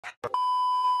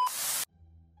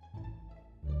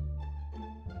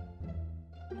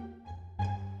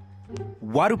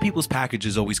Why do people's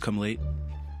packages always come late?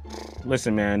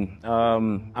 Listen, man,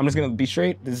 I'm just gonna be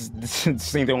straight. This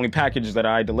ain't the only package that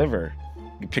I deliver.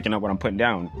 You're picking up what I'm putting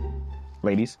down.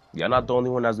 Ladies. You're not the only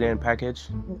one that's getting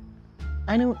packaged.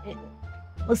 I know.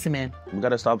 Listen, man. We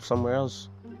gotta stop somewhere else.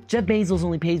 Jeff Bezos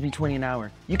only pays me $20 an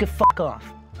hour. You can fuck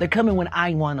off. They're coming when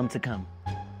I want them to come.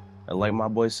 And like my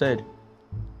boy said,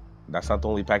 that's not the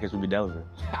only package we'll be delivering.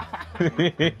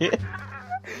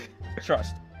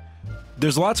 Trust.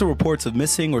 There's lots of reports of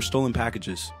missing or stolen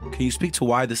packages. Can you speak to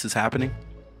why this is happening?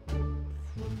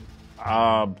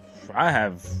 I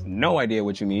have no idea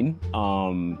what you mean.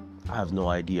 I have no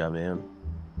idea, man.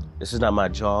 This is not my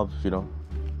job, you know.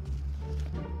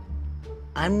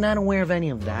 I'm not aware of any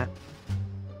of that.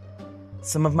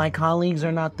 Some of my colleagues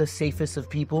are not the safest of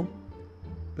people,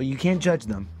 but you can't judge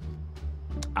them.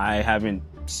 I haven't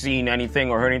seen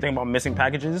anything or heard anything about missing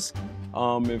packages.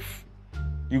 If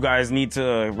you guys need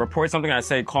to report something, I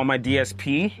say call my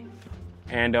DSP,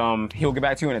 and he'll get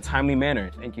back to you in a timely manner.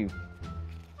 Thank you.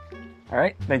 All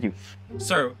right, thank you.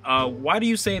 Sir, why do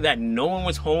you say that no one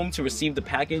was home to receive the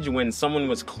package when someone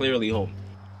was clearly home?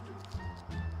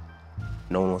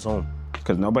 No one was home.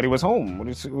 Because nobody was home. What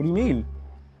do you mean?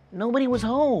 Nobody was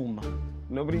home.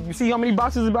 Nobody. You see how many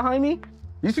boxes are behind me?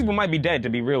 These people might be dead, to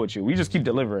be real with you. We just keep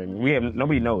delivering.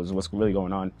 Nobody knows what's really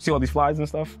going on. See all these flies and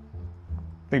stuff?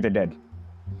 I think they're dead.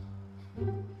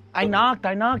 I knocked,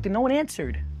 and no one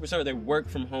answered. Sir, they work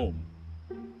from home.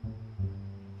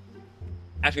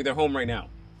 Actually, they're home right now.